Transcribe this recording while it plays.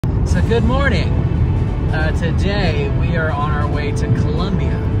So good morning. Today we are on our way to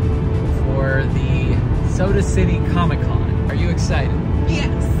Columbia for the Soda City Comic Con. Are you excited?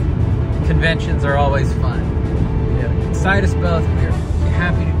 Yes. Conventions are always fun. They excite us both. We're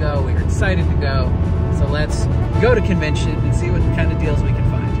happy to go. We're excited to go. So let's go to convention and see what kind of deals we can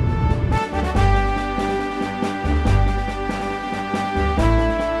find.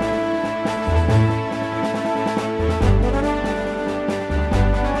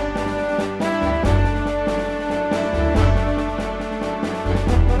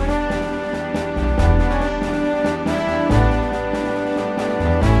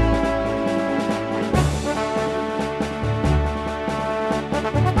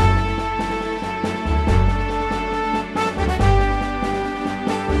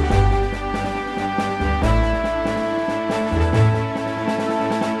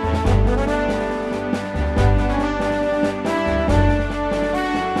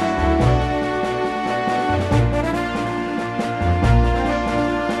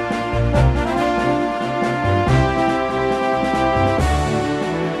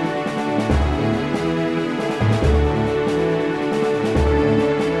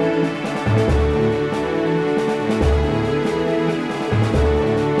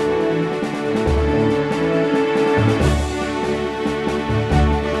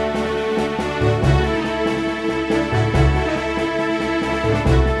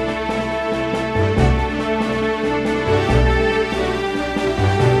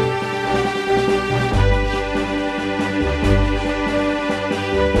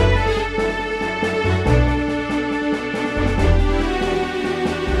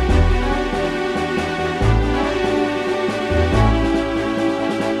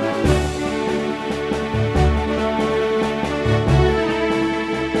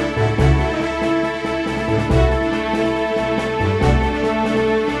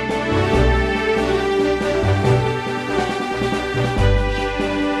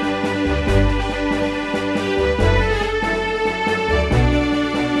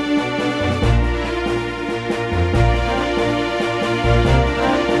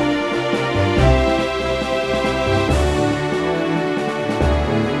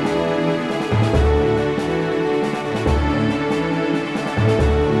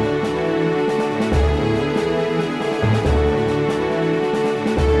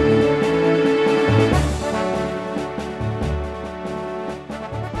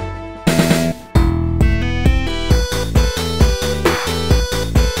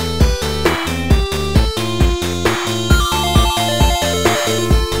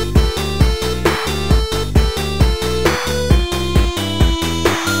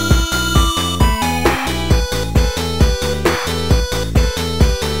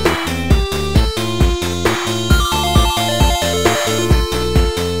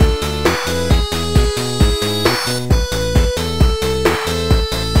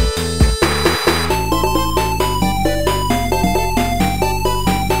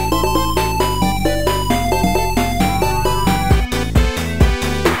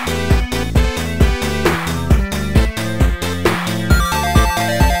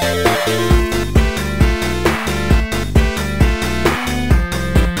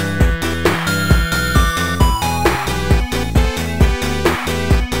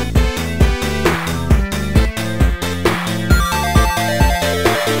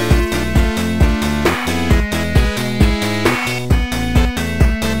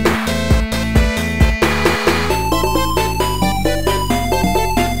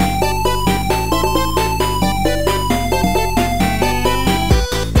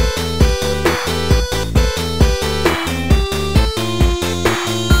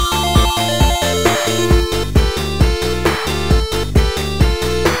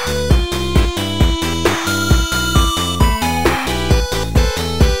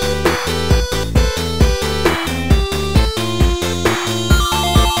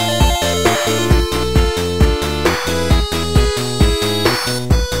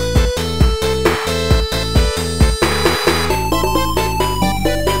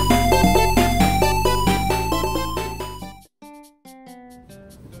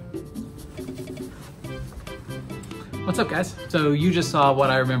 What's up, guys? So you just saw what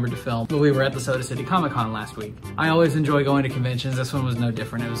I remembered to film, but we were at the Soda City Comic Con last week. I always enjoy going to conventions. This one was no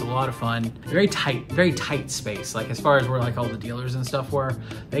different. It was a lot of fun. Very tight space. Like as far as where like all the dealers and stuff were,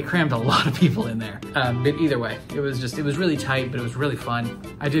 they crammed a lot of people in there. But either way, it was really tight, but it was really fun.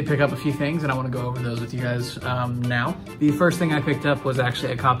 I did pick up a few things and I want to go over those with you guys now. The first thing I picked up was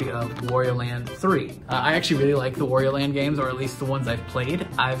actually a copy of Wario Land 3. I actually really like the Wario Land games, or at least the ones I've played.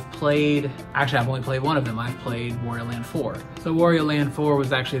 Actually I've only played one of them. I've played Wario Land 4. So Wario Land 4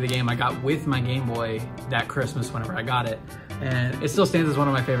 was actually the game I got with my Game Boy that Christmas whenever I got it. And it still stands as one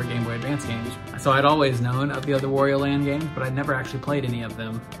of my favorite Game Boy Advance games. So I'd always known of the other Wario Land games, but I'd never actually played any of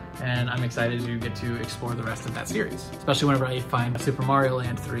them. And I'm excited to get to explore the rest of that series, especially whenever I find Super Mario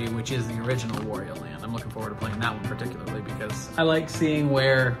Land 3, which is the original Wario Land. I'm looking forward to playing that one particularly because I like seeing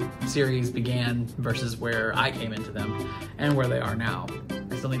where series began versus where I came into them and where they are now.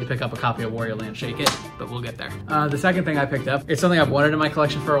 I still need to pick up a copy of Wario Land Shake It, but we'll get there. The second thing I picked up, it's something I've wanted in my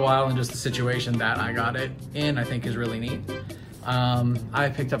collection for a while, and just the situation that I got it in I think is really neat.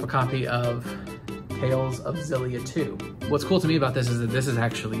 I picked up a copy of Tales of Xillia 2. What's cool to me about this is that this is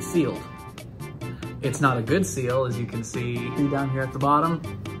actually sealed. It's not a good seal, as you can see down here at the bottom.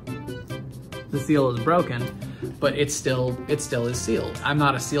 The seal is broken, but it still is sealed. I'm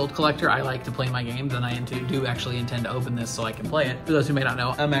not a sealed collector. I like to play my games, and I do actually intend to open this so I can play it. For those who may not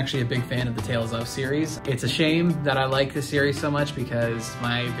know, I'm actually a big fan of the Tales of series. It's a shame that I like this series so much because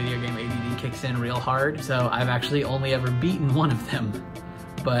my video game ADD kicks in real hard. So I've actually only ever beaten one of them,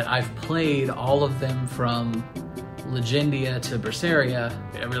 but I've played all of them from Legendia to Berseria.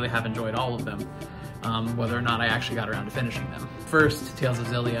 I really have enjoyed all of them, whether or not I actually got around to finishing them. First, Tales of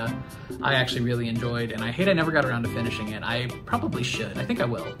Xillia, I actually really enjoyed, and I hate I never got around to finishing it. I probably should. I think I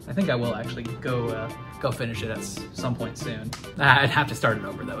will. I think I will actually go finish it at some point soon. I'd have to start it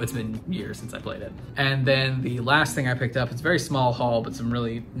over though. It's been years since I played it. And then the last thing I picked up, it's a very small haul, but some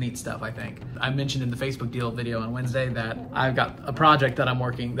really neat stuff, I think. I mentioned in the Facebook deal video on Wednesday that I've got a project that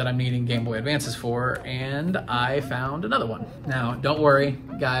I'm needing Game Boy Advances for, and I found another one. Now, don't worry,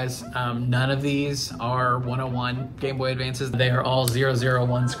 guys. None of these are 101 Game Boy Advances. They are all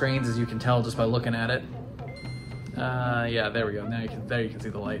 001 screens, as you can tell just by looking at it. Yeah, there we go. There you can see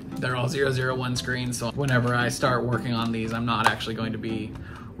the light. They're all 001 screens, so whenever I start working on these, I'm not actually going to be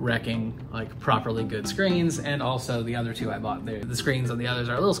wrecking like properly good screens. And also the other two I bought there, the screens on the others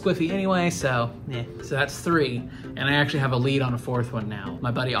are a little squiffy anyway, so yeah. So that's 3, and I actually have a lead on a 4th one now. My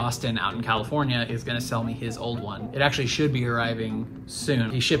buddy Austin out in California is gonna sell me his old one. It actually should be arriving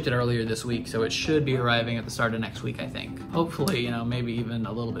soon. He shipped it earlier this week, so it should be arriving at the start of next week, I think. Hopefully, you know, maybe even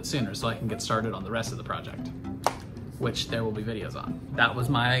a little bit sooner so I can get started on the rest of the project, which there will be videos on. That was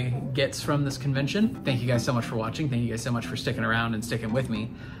my gets from this convention. Thank you guys so much for watching. Thank you guys so much for sticking around and sticking with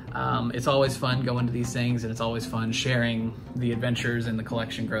me. It's always fun going to these things, and it's always fun sharing the adventures and the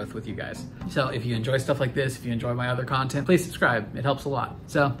collection growth with you guys. So if you enjoy stuff like this, if you enjoy my other content, please subscribe. It helps a lot.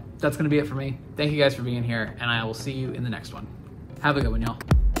 So that's gonna be it for me. Thank you guys for being here, and I will see you in the next one. Have a good one, y'all.